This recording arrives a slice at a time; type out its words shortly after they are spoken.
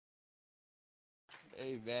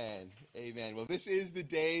Amen. Amen. Well, this is the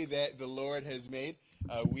day that the Lord has made.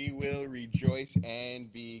 We will rejoice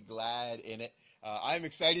and be glad in it. I'm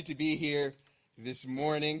excited to be here this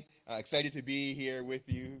morning. Excited to be here with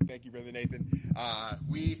you. Thank you, Brother Nathan. I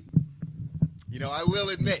will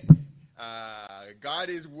admit, God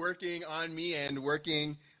is working on me and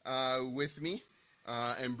working with me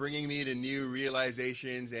and bringing me to new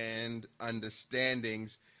realizations and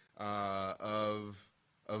understandings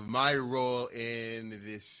of my role in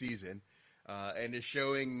this season, and is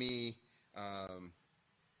showing me,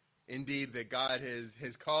 indeed, that God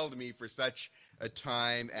has called me for such a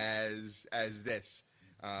time as this.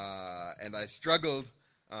 And I struggled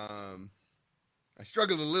a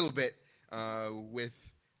little bit with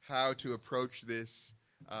how to approach this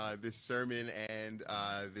sermon and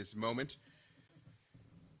this moment.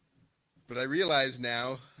 But I realize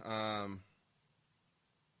now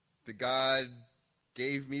that God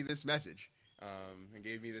gave me this message, and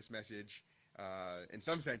gave me this message in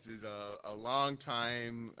some senses a long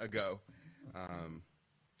time ago.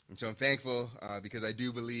 And so I'm thankful because I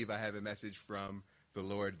do believe I have a message from the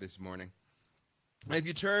Lord this morning. If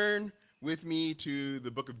you turn with me to the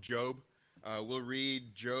book of Job, we'll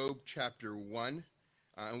read Job chapter 1,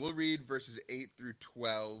 and we'll read verses 8 through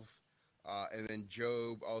 12, and then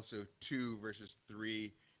Job also 2, verses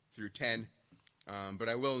 3 through 10. But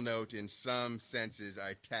I will note, in some senses,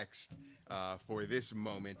 our text for this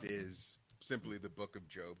moment is simply the book of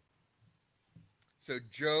Job. So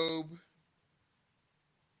Job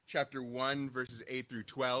chapter 1, verses 8 through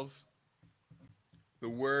 12, the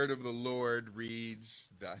word of the Lord reads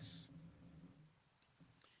thus.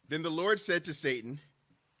 Then the Lord said to Satan,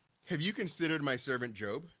 "Have you considered my servant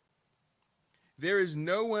Job? There is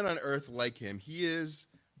no one on earth like him. He is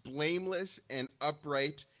blameless and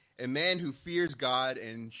upright, a man who fears God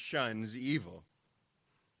and shuns evil."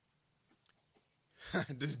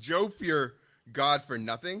 "Does Job fear God for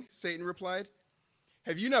nothing?" Satan replied.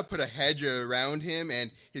 "Have you not put a hedge around him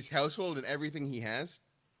and his household and everything he has?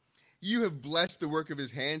 You have blessed the work of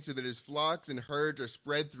his hands so that his flocks and herds are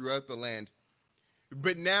spread throughout the land.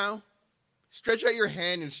 But now, stretch out your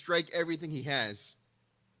hand and strike everything he has,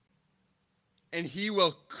 and he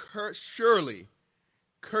will surely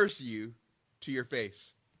curse you to your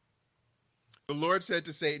face." The Lord said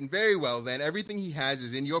to Satan, "Very well, then, everything he has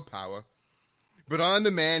is in your power, but on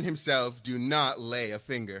the man himself do not lay a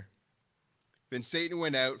finger." Then Satan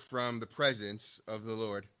went out from the presence of the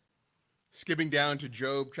Lord. Skipping down to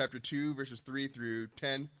Job chapter 2, verses 3 through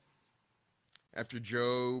 10. After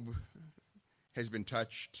Job has been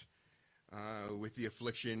touched with the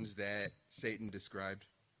afflictions that Satan described.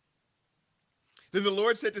 Then the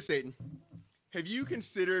Lord said to Satan, "Have you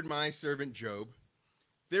considered my servant Job?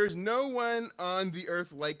 There is no one on the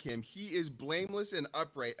earth like him. He is blameless and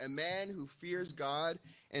upright, a man who fears God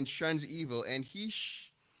and shuns evil, and he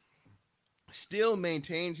still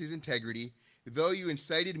maintains his integrity, though you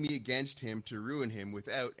incited me against him to ruin him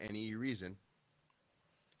without any reason."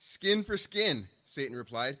 "Skin for skin," Satan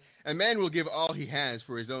replied. "A man will give all he has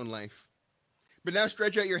for his own life. But now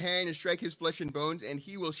stretch out your hand and strike his flesh and bones, and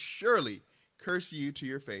he will surely curse you to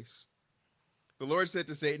your face." The Lord said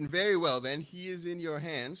to Satan, "Very well, then, he is in your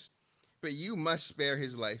hands, but you must spare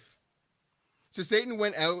his life." So Satan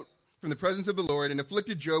went out from the presence of the Lord and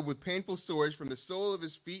afflicted Job with painful sores from the sole of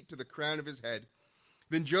his feet to the crown of his head.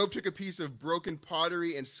 Then Job took a piece of broken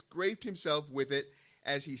pottery and scraped himself with it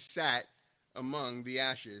as he sat among the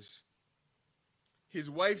ashes. His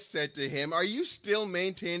wife said to him, "Are you still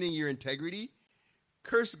maintaining your integrity?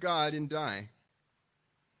 Curse God and die."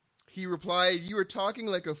 He replied, "You are talking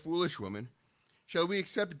like a foolish woman. Shall we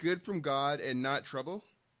accept good from God and not trouble?"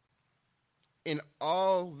 In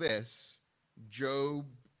all this,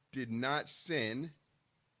 Job did not sin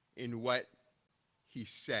in what he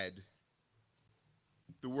said.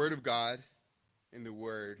 The word of God and the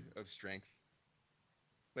word of strength.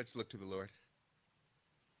 Let's look to the Lord.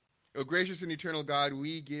 O gracious and eternal God,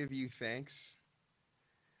 we give you thanks.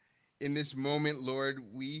 In this moment,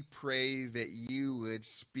 Lord, we pray that you would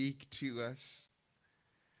speak to us.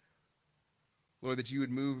 Lord, that you would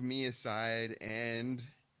move me aside and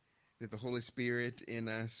that the Holy Spirit in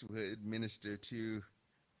us would minister to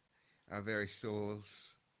our very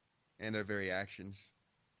souls and our very actions.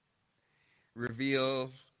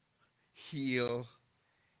 Reveal, heal,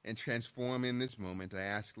 and transform in this moment. I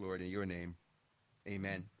ask, Lord, in your name.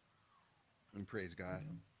 Amen. And praise God.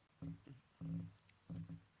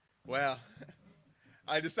 Well,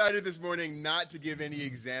 I decided this morning not to give any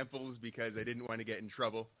examples because I didn't want to get in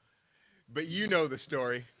trouble. But you know the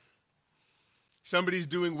story. Somebody's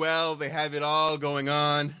doing well. They have it all going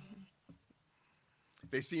on.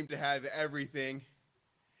 They seem to have everything.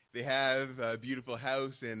 They have a beautiful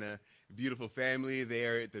house and a beautiful family. They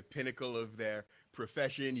are at the pinnacle of their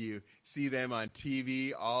profession. You see them on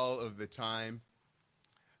TV all of the time.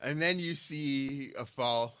 And then you see a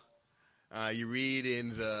fall. You read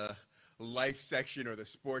in the life section or the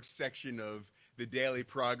sports section of the Daily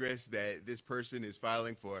Progress that this person is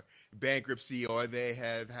filing for bankruptcy or they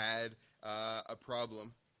have had a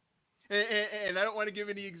problem. And I don't want to give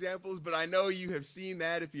any examples, but I know you have seen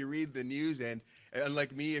that if you read the news. And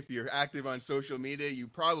unlike me, if you're active on social media, you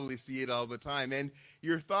probably see it all the time. And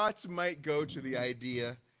your thoughts might go to the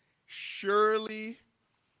idea, surely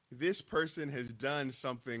this person has done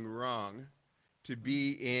something wrong to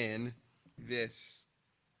be in this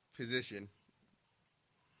position.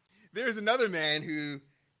 There's another man who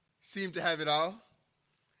seemed to have it all.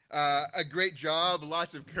 A great job,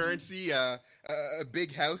 lots of currency, a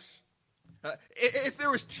big house. If there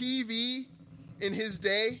was TV in his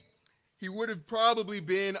day, he would have probably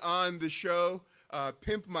been on the show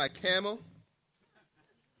Pimp My Camel.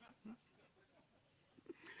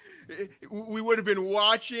 We would have been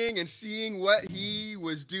watching and seeing what he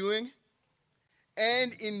was doing.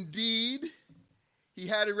 And indeed, he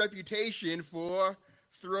had a reputation for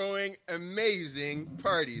throwing amazing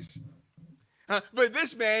parties. But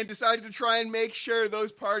this man decided to try and make sure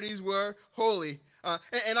those parties were holy.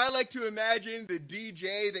 And I like to imagine the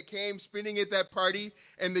DJ that came spinning at that party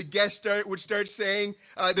and the guest would start saying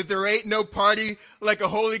that there ain't no party like a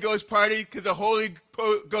Holy Ghost party because a Holy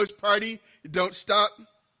Ghost party don't stop.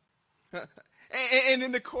 And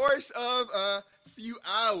in the course of a few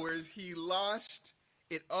hours, he lost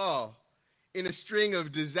it all in a string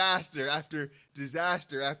of disaster after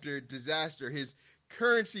disaster after disaster. His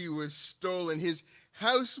currency was stolen. His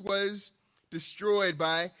house was destroyed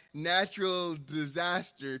by natural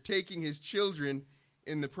disaster, taking his children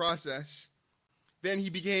in the process. Then he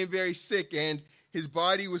became very sick, and his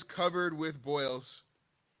body was covered with boils.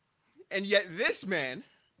 And yet this man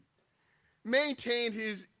maintained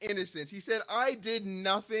his innocence. He said, I did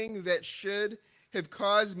nothing that should have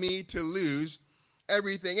caused me to lose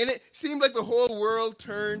everything. And it seemed like the whole world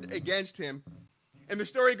turned against him. And the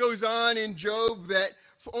story goes on in Job that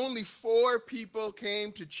only 4 people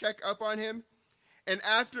came to check up on him. And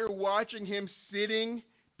after watching him sitting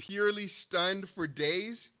purely stunned for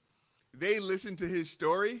days, they listened to his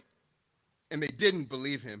story and they didn't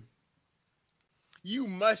believe him. You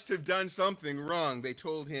must have done something wrong, they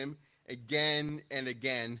told him again and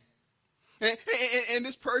again. And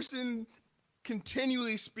this person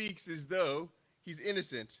continually speaks as though he's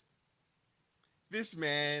innocent. This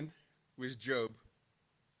man was Job.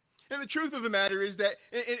 And the truth of the matter is that,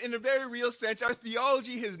 in a very real sense, our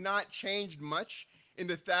theology has not changed much in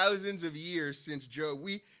the thousands of years since Job.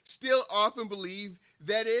 We still often believe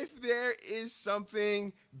that if there is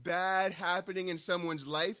something bad happening in someone's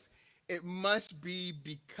life, it must be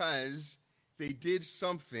because they did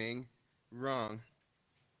something wrong.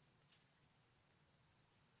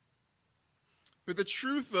 But the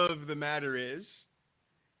truth of the matter is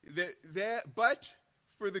that but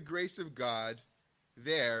for the grace of God,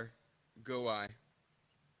 there go I.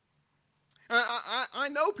 I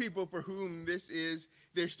know people for whom this is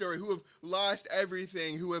their story, who have lost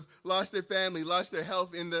everything, who have lost their family, lost their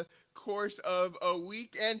health in the course of a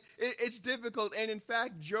week, and it's difficult. And in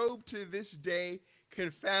fact, Job to this day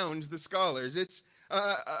confounds the scholars. It's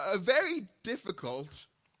a very difficult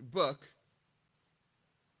book,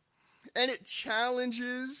 and it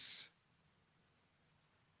challenges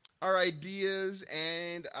our ideas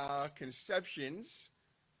and our conceptions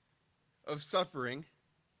of suffering,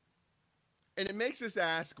 and it makes us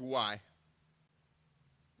ask why.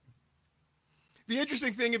 The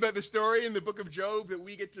interesting thing about the story in the book of Job that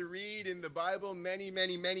we get to read in the Bible many,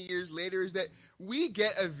 many, many years later is that we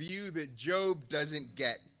get a view that Job doesn't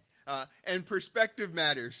get. And perspective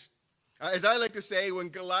matters. As I like to say, when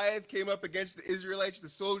Goliath came up against the Israelites, the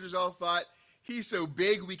soldiers all thought, he's so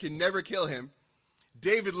big we can never kill him.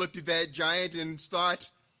 David looked at that giant and thought,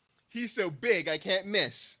 he's so big I can't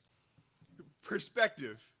miss.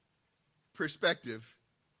 Perspective.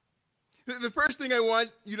 The first thing I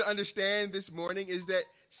want you to understand this morning is that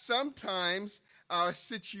sometimes our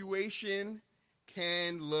situation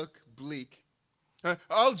can look bleak.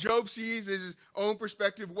 All Job sees is his own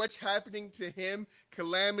perspective, what's happening to him,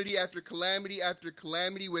 calamity after calamity after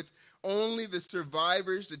calamity, with only the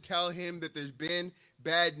survivors to tell him that there's been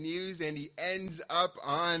bad news, and he ends up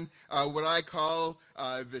on what I call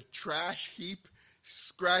the trash heap,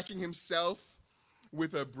 scratching himself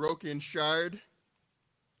with a broken shard.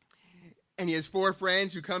 And he has 4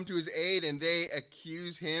 friends who come to his aid, and they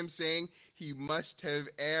accuse him, saying he must have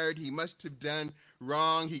erred. He must have done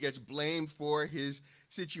wrong. He gets blamed for his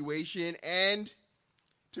situation. And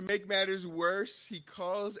to make matters worse, he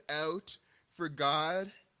calls out for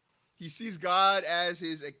God. He sees God as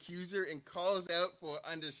his accuser and calls out for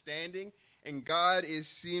understanding, and God is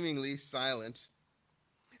seemingly silent.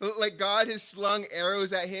 Like God has slung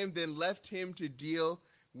arrows at him, then left him to deal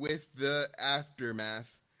with the aftermath.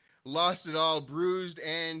 Lost it all, bruised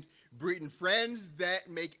and beaten, friends that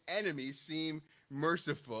make enemies seem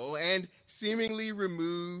merciful, and seemingly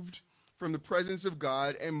removed from the presence of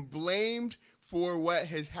God and blamed for what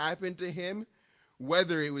has happened to him,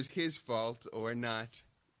 whether it was his fault or not.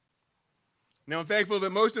 Now, I'm thankful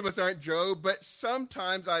that most of us aren't Job, but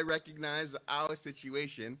sometimes I recognize that our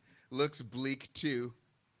situation looks bleak too.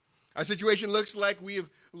 Our situation looks like we have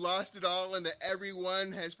lost it all and that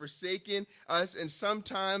everyone has forsaken us. And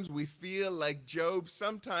sometimes we feel like Job.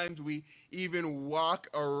 Sometimes we even walk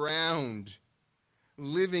around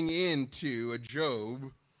living into a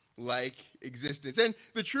Job-like existence. And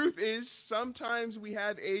the truth is, sometimes we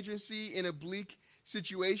have agency in a bleak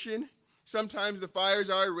situation. Sometimes the fires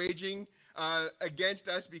are raging against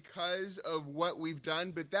us because of what we've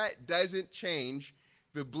done, but that doesn't change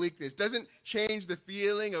the bleakness, doesn't change the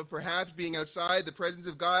feeling of perhaps being outside the presence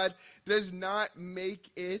of God, does not make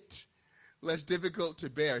it less difficult to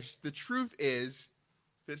bear. The truth is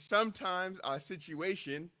that sometimes our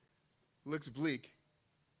situation looks bleak.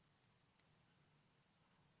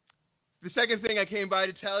 The second thing I came by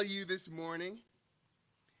to tell you this morning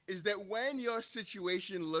is that when your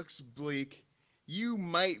situation looks bleak, you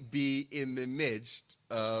might be in the midst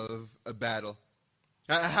of a battle.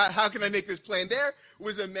 How can I make this plain? There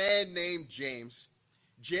was a man named James.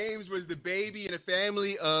 James was the baby in a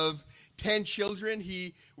family of 10 children.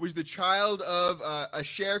 He was the child of a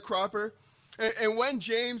sharecropper. And when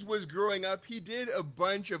James was growing up, he did a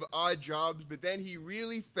bunch of odd jobs, but then he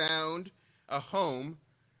really found a home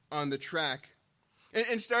on the track.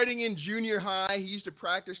 And starting in junior high, he used to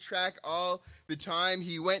practice track all the time.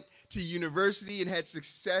 He went to university and had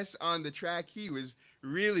success on the track. He was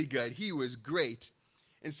really good. He was great.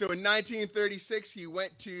 And so in 1936, he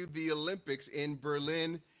went to the Olympics in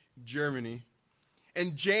Berlin, Germany.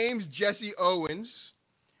 And James Jesse Owens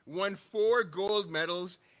won 4 gold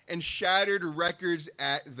medals and shattered records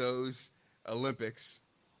at those Olympics.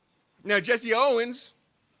 Now, Jesse Owens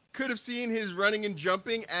could have seen his running and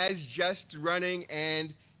jumping as just running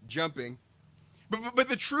and jumping. But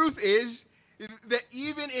the truth is that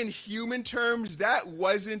even in human terms, that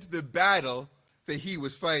wasn't the battle that he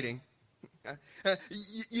was fighting.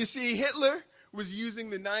 You see, Hitler was using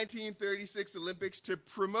the 1936 Olympics to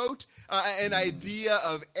promote an idea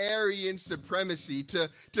of Aryan supremacy, to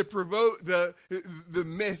promote the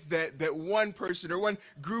myth that one person or one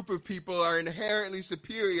group of people are inherently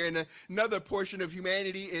superior and another portion of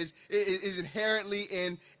humanity is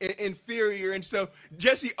inherently inferior. And so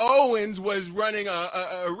Jesse Owens was running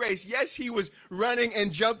a race. Yes, he was running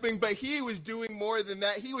and jumping, but he was doing more than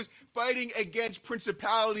that. He was fighting against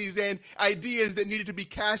principalities and ideas that needed to be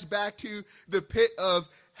cast back to the pit of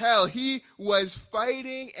hell. He was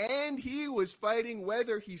fighting, and he was fighting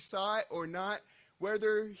whether he saw it or not,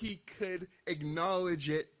 whether he could acknowledge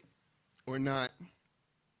it or not.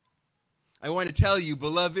 I want to tell you,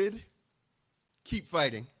 beloved, keep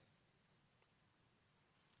fighting.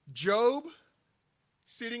 Job,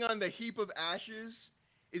 sitting on the heap of ashes,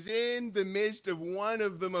 is in the midst of one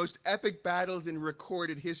of the most epic battles in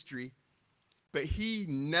recorded history, but he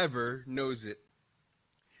never knows it.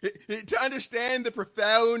 To understand the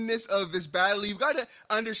profoundness of this battle, you've got to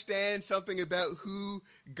understand something about who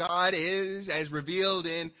God is as revealed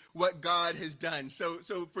in what God has done. So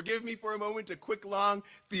forgive me for a moment, a quick, long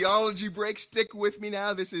theology break. Stick with me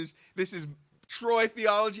now. This is Troy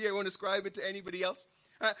theology. I won't ascribe it to anybody else.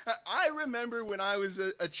 I remember when I was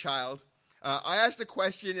a child, I asked a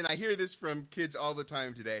question, and I hear this from kids all the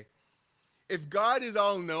time today. If God is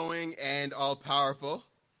all-knowing and all-powerful,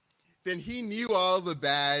 then he knew all the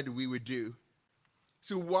bad we would do.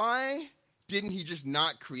 So why didn't he just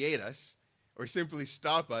not create us or simply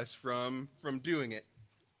stop us from doing it?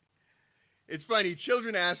 It's funny,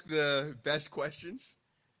 children ask the best questions,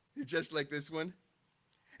 just like this one.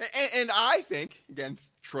 And I think, again,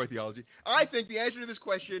 Troy theology, I think the answer to this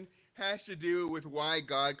question has to do with why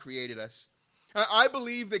God created us. I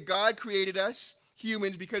believe that God created us,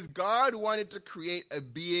 humans, because God wanted to create a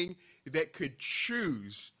being that could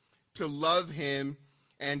choose to love him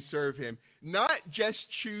and serve him. Not just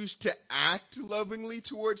choose to act lovingly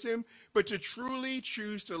towards him, but to truly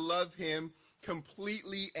choose to love him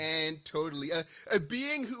completely and totally. A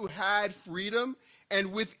being who had freedom,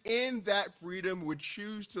 and within that freedom would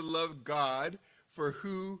choose to love God for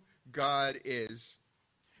who God is.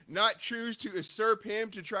 Not choose to usurp him,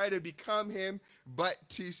 to try to become him, but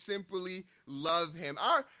to simply love him.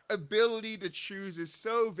 Our ability to choose is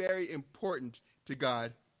so very important to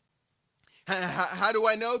God. How do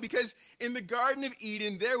I know? Because in the Garden of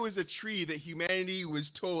Eden, there was a tree that humanity was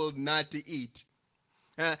told not to eat.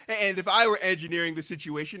 And if I were engineering the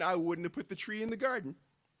situation, I wouldn't have put the tree in the garden.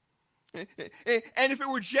 And if it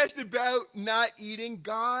were just about not eating,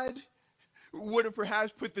 God would have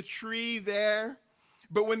perhaps put the tree there.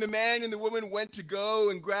 But when the man and the woman went to go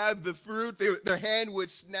and grab the fruit, their hand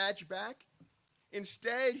would snatch back.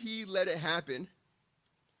 Instead, he let it happen.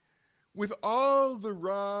 With all the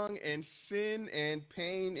wrong and sin and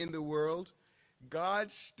pain in the world,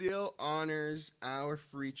 God still honors our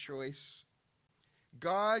free choice.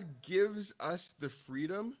 God gives us the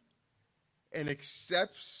freedom and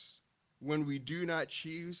accepts when we do not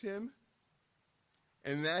choose him.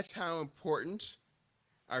 And that's how important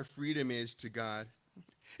our freedom is to God.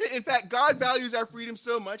 In fact, God values our freedom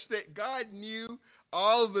so much that God knew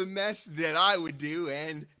all the mess that I would do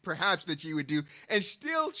and perhaps that you would do, and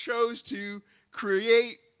still chose to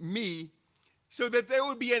create me so that there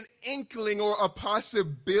would be an inkling or a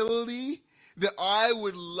possibility that I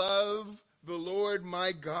would love the Lord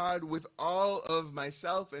my God with all of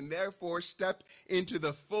myself and therefore step into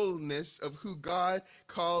the fullness of who God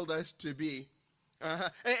called us to be.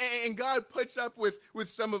 And God puts up with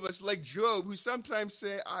some of us like Job, who sometimes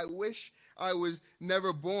say, I wish I was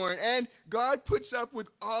never born. And God puts up with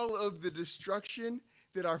all of the destruction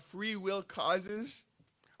that our free will causes.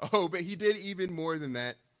 Oh, but he did even more than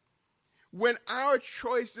that. When our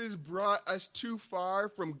choices brought us too far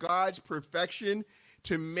from God's perfection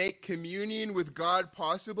to make communion with God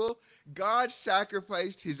possible, God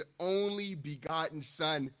sacrificed his only begotten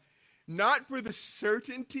Son, not for the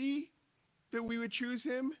certainty that we would choose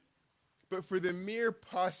him, but for the mere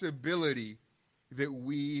possibility that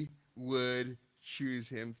we would choose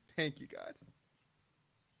him. Thank you, God.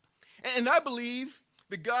 And I believe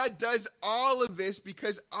that God does all of this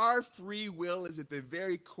because our free will is at the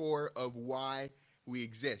very core of why we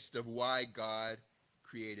exist, of why God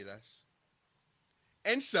created us.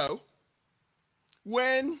 And so,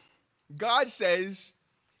 when God says,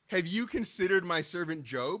 have you considered my servant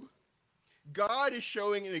Job? God is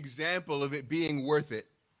showing an example of it being worth it.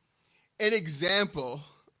 An example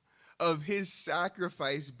of his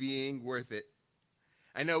sacrifice being worth it.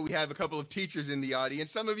 I know we have a couple of teachers in the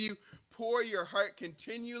audience. Some of you pour your heart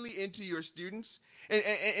continually into your students,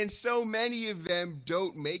 and so many of them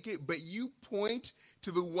don't make it, but you point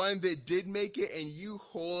to the one that did make it and you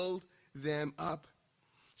hold them up.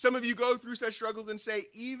 Some of you go through such struggles and say,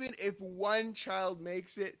 even if one child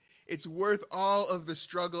makes it, it's worth all of the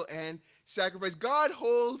struggle and sacrifice. God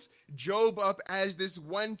holds Job up as this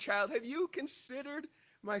one child. Have you considered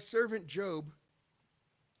my servant Job?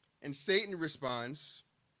 And Satan responds,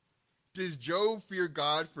 does Job fear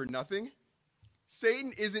God for nothing?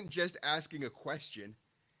 Satan isn't just asking a question.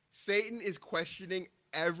 Satan is questioning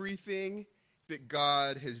everything that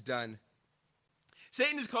God has done.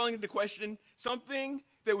 Satan is calling into question something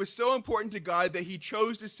that was so important to God that he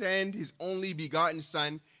chose to send his only begotten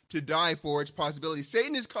Son to die for its possibilities.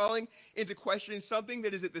 Satan is calling into question something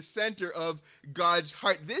that is at the center of God's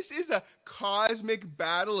heart. This is a cosmic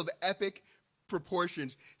battle of epic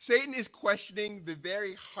proportions. Satan is questioning the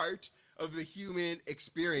very heart of the human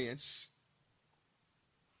experience.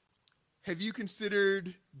 Have you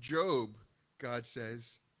considered Job? God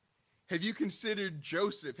says. Have you considered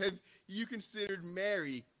Joseph? Have you considered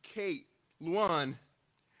Mary, Kate, Luan?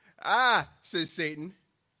 Ah, says Satan.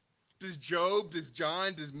 Does Job, does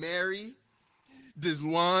John, does Mary, does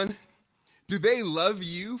Luan, do they love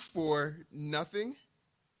you for nothing?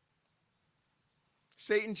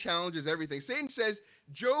 Satan challenges everything. Satan says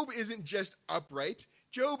Job isn't just upright.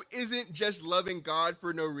 Job isn't just loving God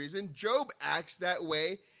for no reason. Job acts that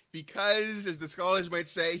way because, as the scholars might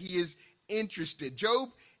say, he is interested. Job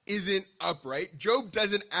isn't upright. Job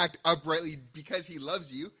doesn't act uprightly because he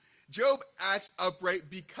loves you. Job acts upright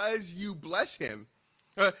because you bless him.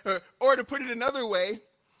 Or to put it another way,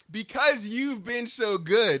 because you've been so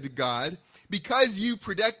good, God, because you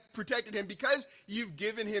protected him, because you've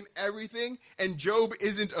given him everything, and Job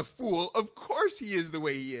isn't a fool, of course he is the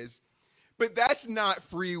way he is. But that's not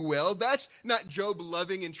free will. That's not Job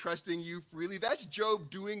loving and trusting you freely. That's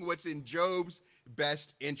Job doing what's in Job's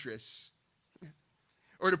best interests.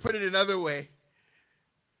 Or to put it another way,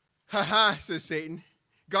 says Satan,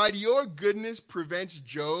 God, your goodness prevents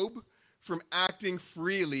Job from acting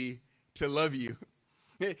freely to love you.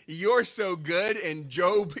 You're so good, and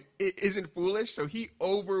Job isn't foolish, so he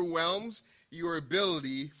overwhelms your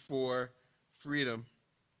ability for freedom.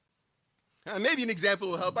 Maybe an example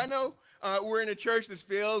will help. I know we're in a church that's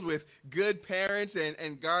filled with good parents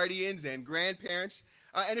and guardians and grandparents.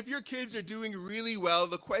 And if your kids are doing really well,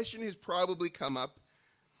 the question has probably come up.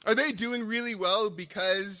 Are they doing really well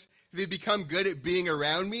because they've become good at being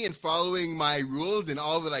around me and following my rules and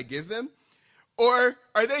all that I give them? Or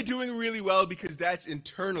are they doing really well because that's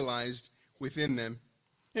internalized within them?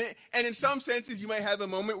 And in some senses, you might have a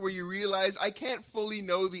moment where you realize, I can't fully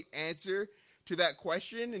know the answer to that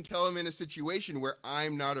question until I'm in a situation where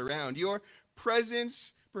I'm not around. Your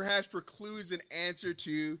presence perhaps precludes an answer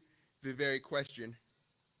to the very question.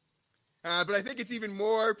 But I think it's even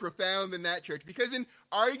more profound than that, church, because in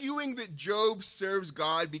arguing that Job serves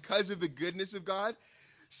God because of the goodness of God,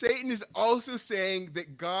 Satan is also saying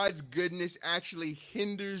that God's goodness actually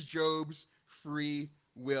hinders Job's free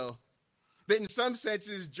will. That in some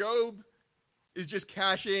senses, Job is just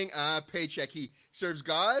cashing a paycheck. He serves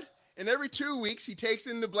God, and every 2 weeks he takes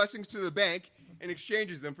in the blessings to the bank and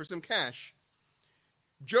exchanges them for some cash.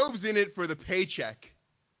 Job's in it for the paycheck,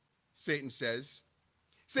 Satan says.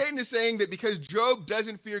 Satan is saying that because Job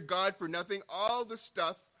doesn't fear God for nothing, all the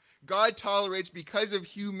stuff God tolerates because of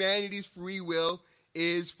humanity's free will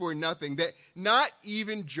is for nothing. That not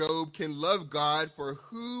even Job can love God for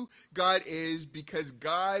who God is because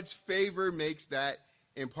God's favor makes that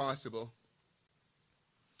impossible.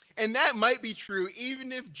 And that might be true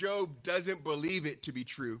even if Job doesn't believe it to be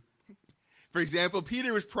true. For example,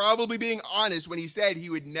 Peter was probably being honest when he said he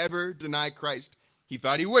would never deny Christ. He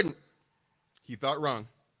thought he wouldn't. He thought wrong.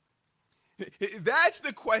 That's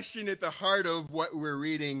the question at the heart of what we're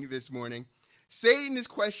reading this morning. Satan is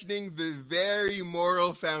questioning the very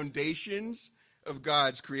moral foundations of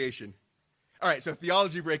God's creation. All right, so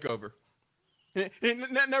theology break over.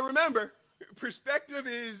 Now remember, perspective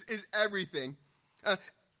is everything.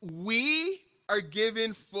 We are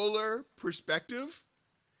given fuller perspective,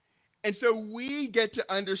 and so we get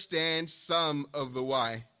to understand some of the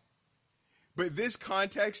why. But this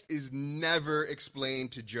context is never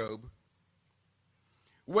explained to Job.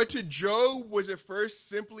 What to Job was at first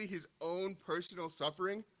simply his own personal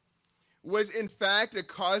suffering was in fact a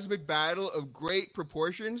cosmic battle of great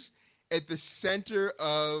proportions at the center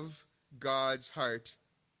of God's heart.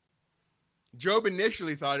 Job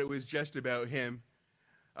initially thought it was just about him.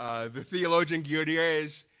 The theologian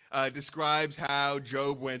Gutierrez describes how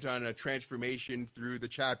Job went on a transformation through the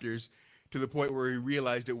chapters to the point where he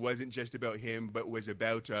realized it wasn't just about him, but was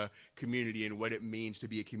about a community and what it means to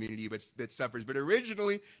be a community that suffers. But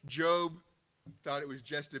originally, Job thought it was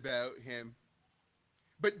just about him.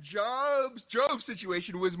 But Job's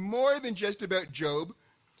situation was more than just about Job,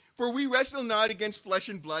 for we wrestle not against flesh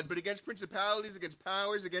and blood, but against principalities, against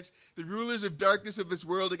powers, against the rulers of darkness of this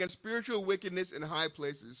world, against spiritual wickedness in high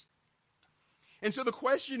places. And so the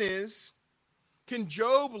question is, can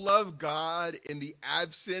Job love God in the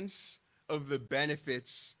absence of the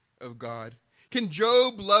benefits of God? Can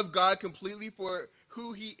Job love God completely for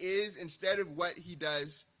who he is instead of what he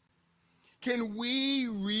does? Can we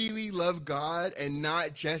really love God and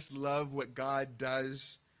not just love what God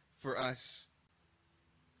does for us?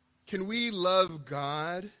 Can we love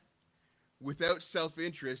God without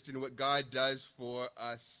self-interest in what God does for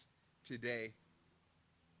us today?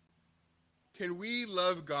 Can we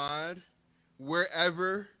love God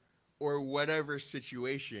wherever or whatever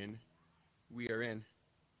situation we are in?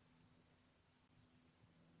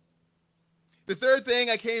 The third thing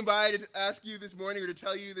I came by to ask you this morning or to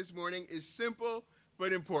tell you this morning is simple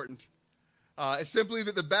but important. It's simply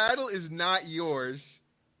that the battle is not yours,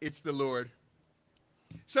 it's the Lord.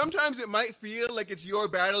 Sometimes it might feel like it's your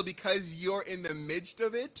battle because you're in the midst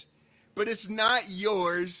of it, but it's not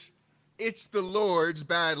yours, it's the Lord's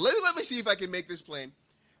battle. Let me see if I can make this plain.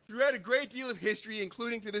 Throughout a great deal of history,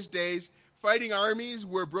 including to this day, fighting armies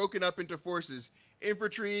were broken up into forces: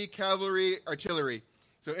 infantry, cavalry, artillery.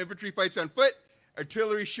 So infantry fights on foot,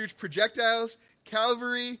 artillery shoots projectiles,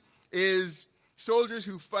 cavalry is soldiers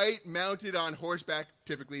who fight mounted on horseback.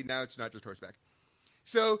 Typically, now it's not just horseback.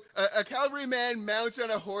 So a cavalryman mounts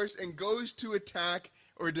on a horse and goes to attack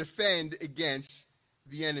or defend against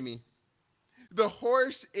the enemy. The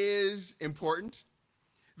horse is important.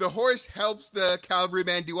 The horse helps the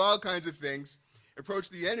cavalryman do all kinds of things. Approach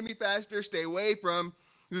the enemy faster, stay away from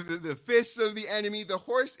the fists of the enemy. The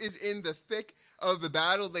horse is in the thick of the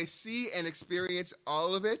battle. They see and experience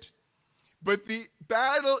all of it. But the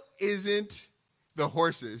battle isn't the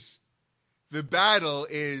horses. The battle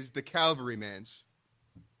is the cavalryman's.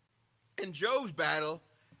 And Job's battle,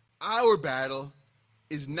 our battle,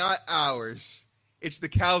 is not ours. It's the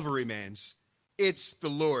Calvaryman's. It's the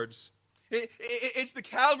Lord's. It's the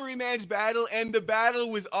Calvaryman's battle, and the battle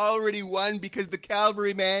was already won because the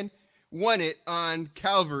Calvaryman won it on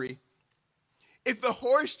Calvary. If the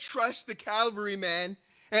horse trusts the Calvaryman,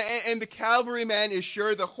 and the Calvaryman is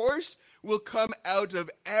sure, the horse will come out of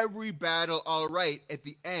every battle all right at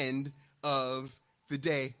the end of the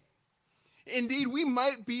day. Indeed, we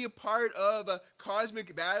might be a part of a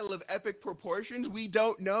cosmic battle of epic proportions. We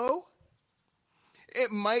don't know.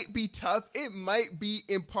 It might be tough. It might be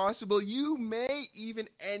impossible. You may even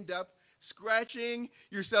end up scratching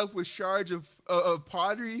yourself with shards of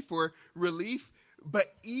pottery for relief.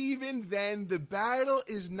 But even then, the battle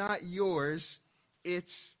is not yours.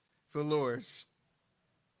 It's the Lord's.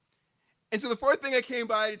 And so the fourth thing I came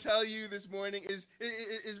by to tell you this morning is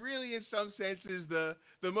really, in some senses, the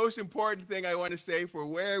most important thing I want to say for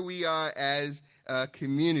where we are as a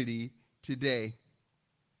community today.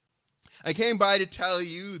 I came by to tell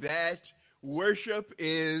you that worship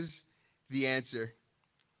is the answer.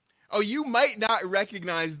 Oh, you might not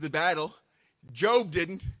recognize the battle. Job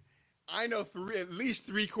didn't. I know at least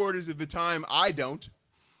 3/4 of the time I don't.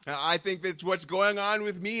 I think that what's going on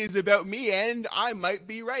with me is about me, and I might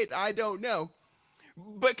be right. I don't know.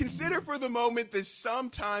 But consider for the moment that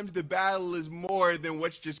sometimes the battle is more than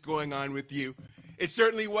what's just going on with you. It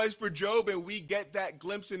certainly was for Job, and we get that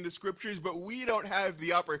glimpse in the scriptures, but we don't have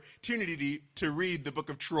the opportunity to read the book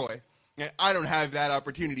of Troy. I don't have that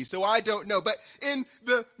opportunity, so I don't know. But in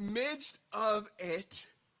the midst of it,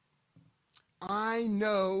 I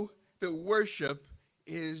know that worship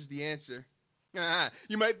is the answer.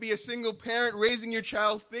 You might be a single parent raising your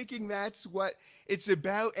child thinking that's what it's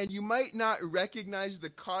about, and you might not recognize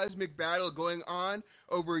the cosmic battle going on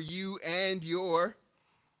over you and your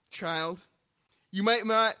child. You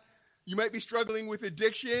might be struggling with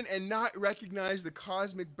addiction and not recognize the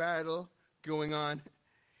cosmic battle going on.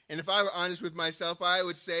 And if I were honest with myself, I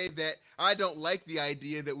would say that I don't like the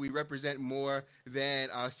idea that we represent more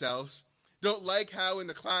than ourselves. Don't like how in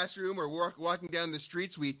the classroom or walking down the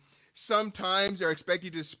streets we sometimes are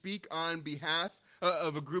expected to speak on behalf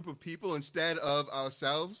of a group of people instead of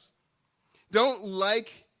ourselves. Don't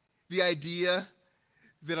like the idea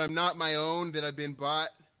that I'm not my own, that I've been bought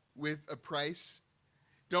with a price.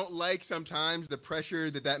 Don't like sometimes the pressure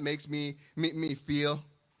that makes me feel.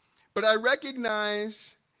 But I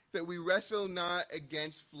recognize that we wrestle not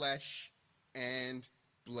against flesh and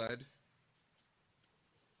blood.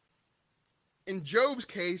 In Job's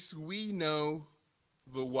case, we know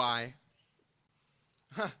the why.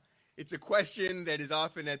 It's a question that is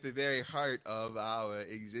often at the very heart of our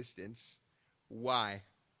existence. Why?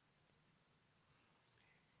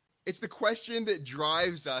 It's the question that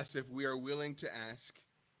drives us if we are willing to ask.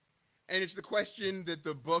 And it's the question that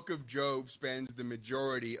the book of Job spends the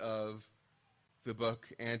majority of the book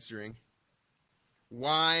answering.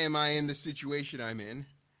 Why am I in the situation I'm in?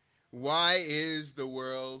 Why is the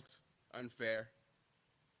world unfair?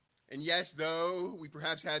 And yes, though we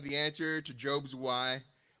perhaps have the answer to Job's why,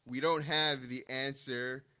 we don't have the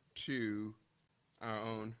answer to our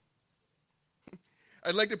own.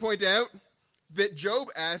 I'd like to point out that Job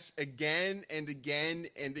asks again and again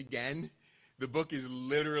and again. The book is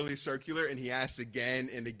literally circular, and he asks again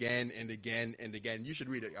and again and again and again. You should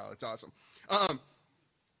read it, y'all. It's awesome.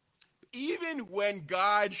 Even when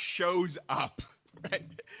God shows up, right,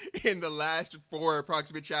 in the last 4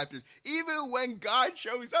 approximate chapters, even when God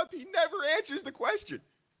shows up, he never answers the question.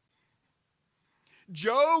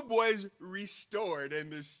 Job was restored,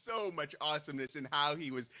 and there's so much awesomeness in how he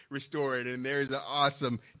was restored, and there's an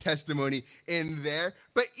awesome testimony in there.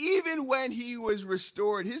 But even when he was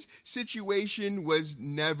restored, his situation was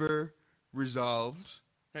never resolved.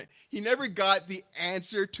 Right? He never got the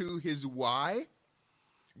answer to his why,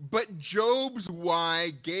 but Job's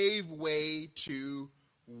why gave way to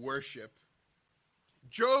worship.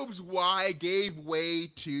 Job's why gave way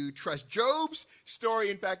to trust. Job's story,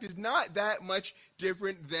 in fact, is not that much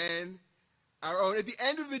different than our own. At the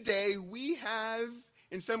end of the day, we have,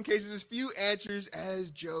 in some cases, as few answers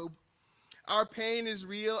as Job. Our pain is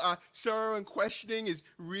real. Our sorrow and questioning is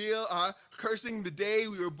real. Our cursing the day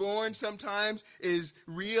we were born sometimes is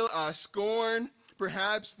real. Our scorn,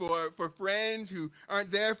 perhaps for friends who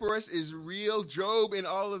aren't there for us, is real. Job and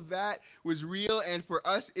all of that was real, and for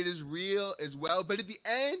us it is real as well. But at the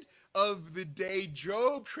end of the day,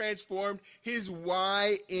 Job transformed his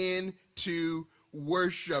why into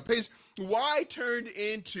worship. His why turned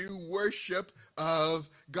into worship of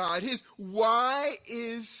God. His why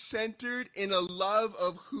is centered in a love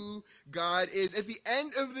of who God is. At the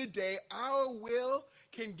end of the day, our will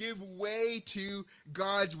can give way to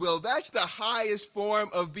God's will. That's the highest form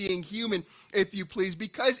of being human, if you please,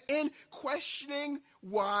 because in questioning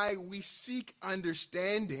why we seek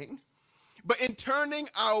understanding, but in turning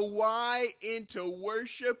our why into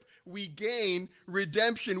worship, we gain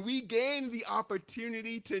redemption. We gain the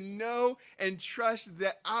opportunity to know and trust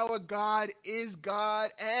that our God is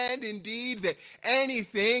God, and indeed that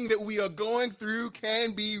anything that we are going through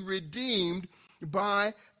can be redeemed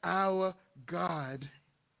by our God.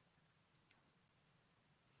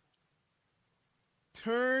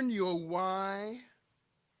 Turn your why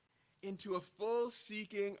into a full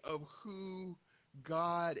seeking of who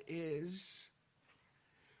God is.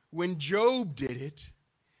 When Job did it,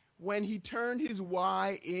 when he turned his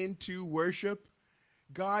why into worship,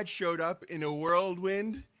 God showed up in a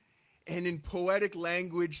whirlwind and in poetic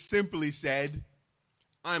language simply said,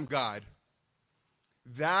 "I'm God."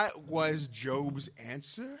 That was Job's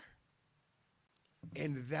answer,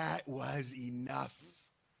 and that was enough,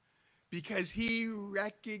 because he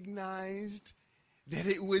recognized that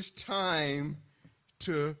it was time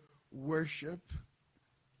to worship.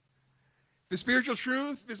 The spiritual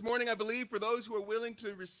truth this morning, I believe, for those who are willing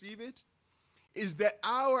to receive it, is that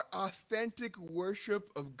our authentic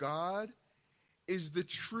worship of God is the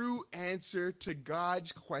true answer to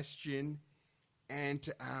God's question and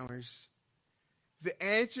to ours. The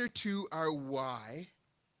answer to our why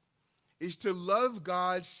is to love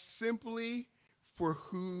God simply for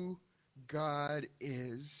who God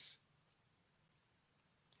is.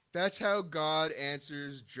 That's how God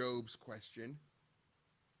answers Job's question.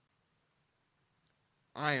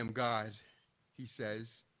 "I am God," he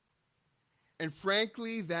says. And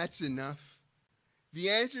frankly, that's enough. The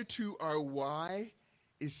answer to our why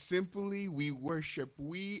is simply we worship.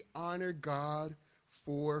 We honor God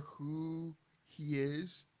for who he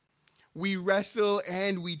is. We wrestle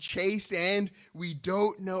and we chase and we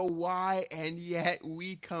don't know why, and yet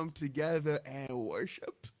we come together and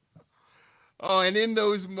worship. Oh, and in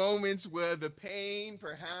those moments where the pain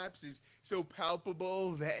perhaps is so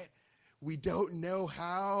palpable that we don't know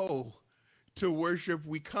how to worship,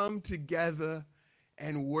 we come together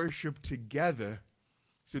and worship together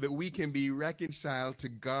so that we can be reconciled to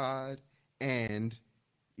God and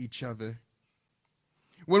each other.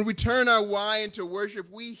 When we turn our why into worship,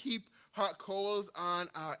 we heap hot coals on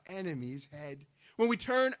our enemy's head. When we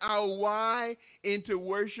turn our why into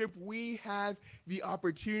worship, we have the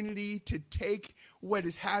opportunity to take what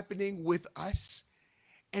is happening with us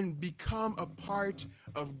and become a part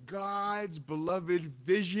of God's beloved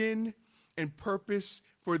vision and purpose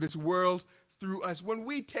for this world through us. When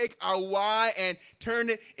we take our why and turn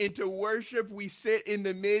it into worship, we sit in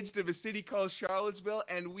the midst of a city called Charlottesville,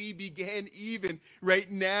 and we begin even right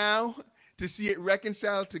now to see it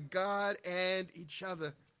reconciled to God and each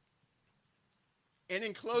other. And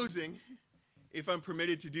in closing, if I'm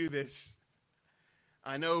permitted to do this,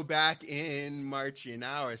 I know back in March in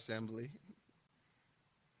our assembly,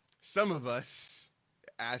 some of us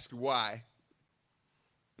asked why.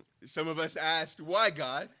 Some of us asked, "Why,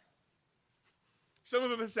 God?" Some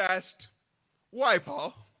of us asked, "Why,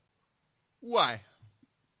 Paul? Why?"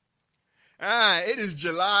 It is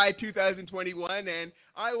July 2021, and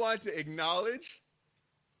I want to acknowledge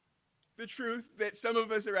the truth that some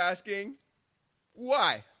of us are asking,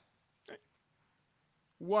 why?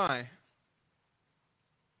 Why?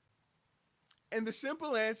 And the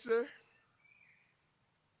simple answer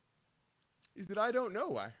is that I don't know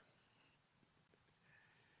why.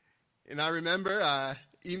 And I remember I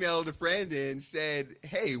emailed a friend and said,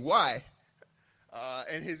 "Hey, why?"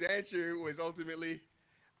 And his answer was ultimately,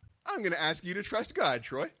 "I'm going to ask you to trust God,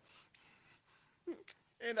 Troy."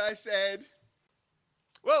 And I said,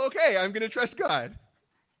 "Well, okay, I'm going to trust God."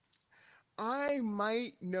 I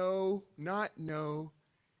might not know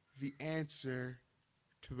the answer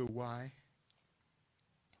to the why.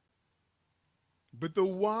 But the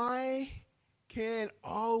why can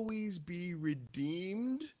always be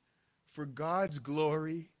redeemed for God's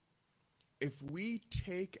glory if we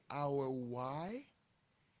take our why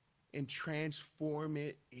and transform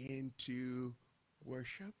it into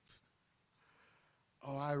worship.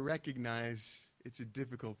 Oh, I recognize it's a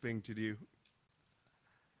difficult thing to do.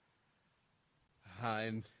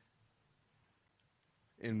 And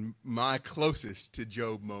in my closest to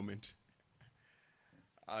Job moment,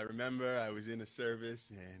 I remember I was in a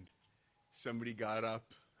service and somebody got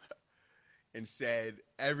up and said,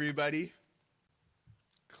 "Everybody,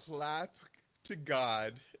 clap to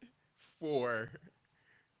God for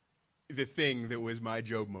the thing that was my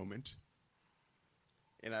Job moment."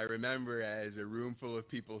 And I remember as a room full of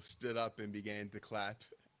people stood up and began to clap,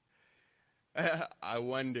 I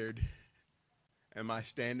wondered, Am I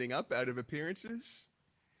standing up out of appearances?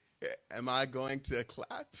 Am I going to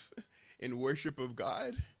clap in worship of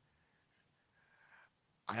God?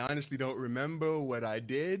 I honestly don't remember what I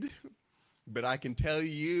did, but I can tell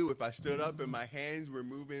you if I stood up and my hands were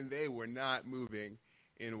moving, they were not moving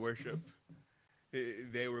in worship.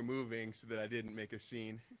 They were moving so that I didn't make a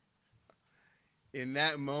scene. In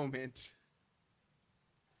that moment,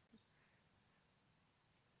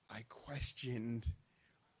 I questioned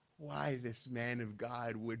why this man of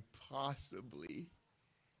God would possibly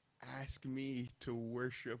ask me to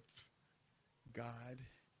worship God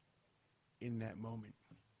in that moment.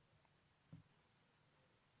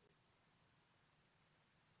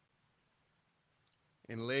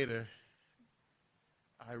 And later,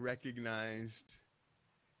 I recognized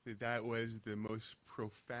that that was the most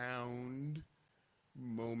profound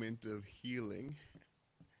moment of healing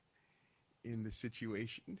in the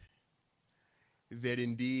situation. That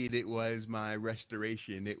indeed it was my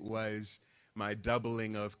restoration. It was my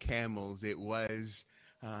doubling of camels. It was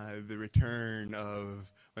the return of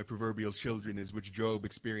my proverbial children, as which Job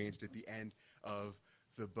experienced at the end of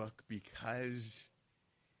the book, because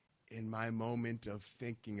in my moment of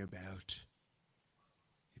thinking about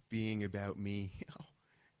it being about me,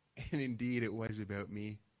 and indeed it was about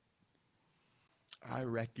me, I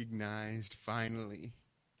recognized finally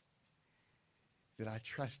that I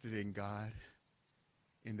trusted in God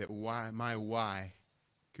and that my why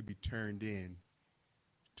could be turned in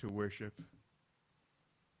to worship.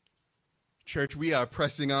 Church, we are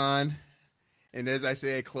pressing on, and as I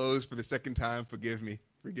say, I close for the second time, forgive me.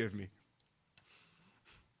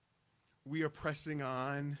 We are pressing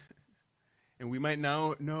on, and we might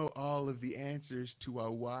now know all of the answers to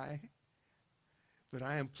our why, but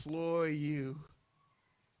I implore you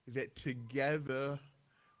that together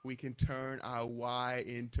we can turn our why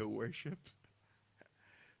into worship,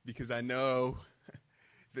 because I know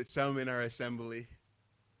that some in our assembly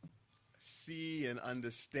see and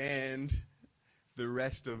understand the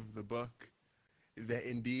rest of the book, that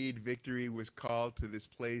indeed Victory was called to this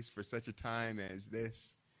place for such a time as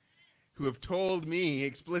this, who have told me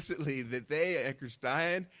explicitly that they are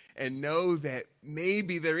Christian and know that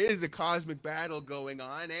maybe there is a cosmic battle going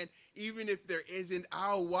on, and even if there isn't,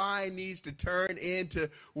 our why needs to turn into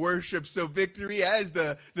worship. So Victory, as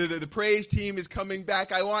the praise team is coming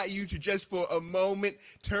back, I want you to just for a moment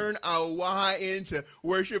turn our why into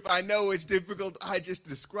worship. I know it's difficult. I just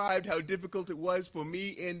described how difficult it was for me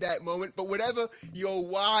in that moment, but whatever your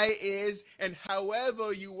why is and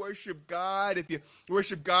however you worship God, if you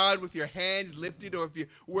worship God with your hands lifted or if you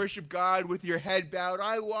worship God with your head bowed,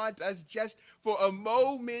 I want us just for a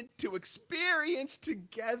moment to experience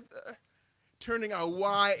together turning our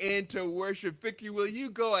why into worship. Victory, will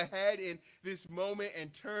you go ahead in this moment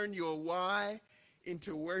and turn your why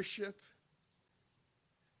into worship?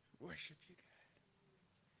 Worship you,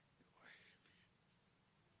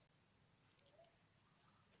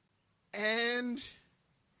 God. And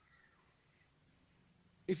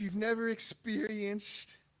if you've never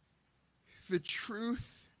experienced the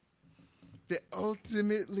truth that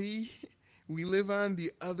ultimately we live on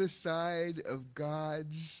the other side of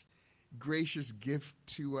God's gracious gift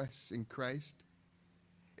to us in Christ,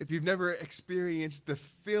 if you've never experienced the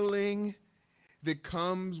filling that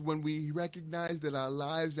comes when we recognize that our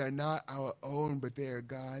lives are not our own, but they are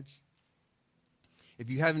God's, if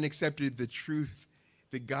you haven't accepted the truth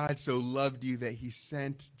that God so loved you that he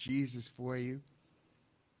sent Jesus for you,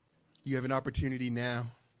 you have an opportunity now,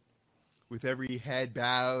 with every head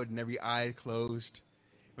bowed and every eye closed.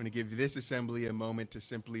 I'm going to give this assembly a moment to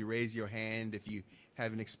simply raise your hand if you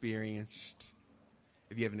haven't experienced,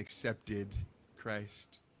 if you haven't accepted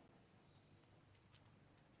Christ.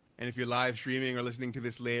 And if you're live streaming or listening to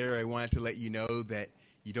this later, I wanted to let you know that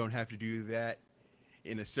you don't have to do that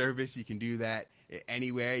in a service. You can do that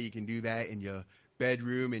anywhere. You can do that in your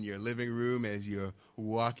bedroom, in your living room, as you're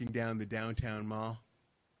walking down the downtown mall.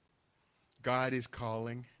 God is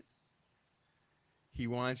calling. He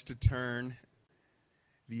wants to turn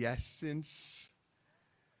the essence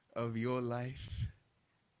of your life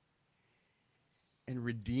and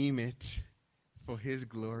redeem it for his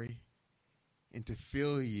glory and to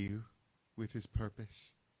fill you with his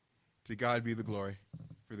purpose. To God be the glory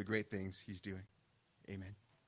for the great things he's doing. Amen.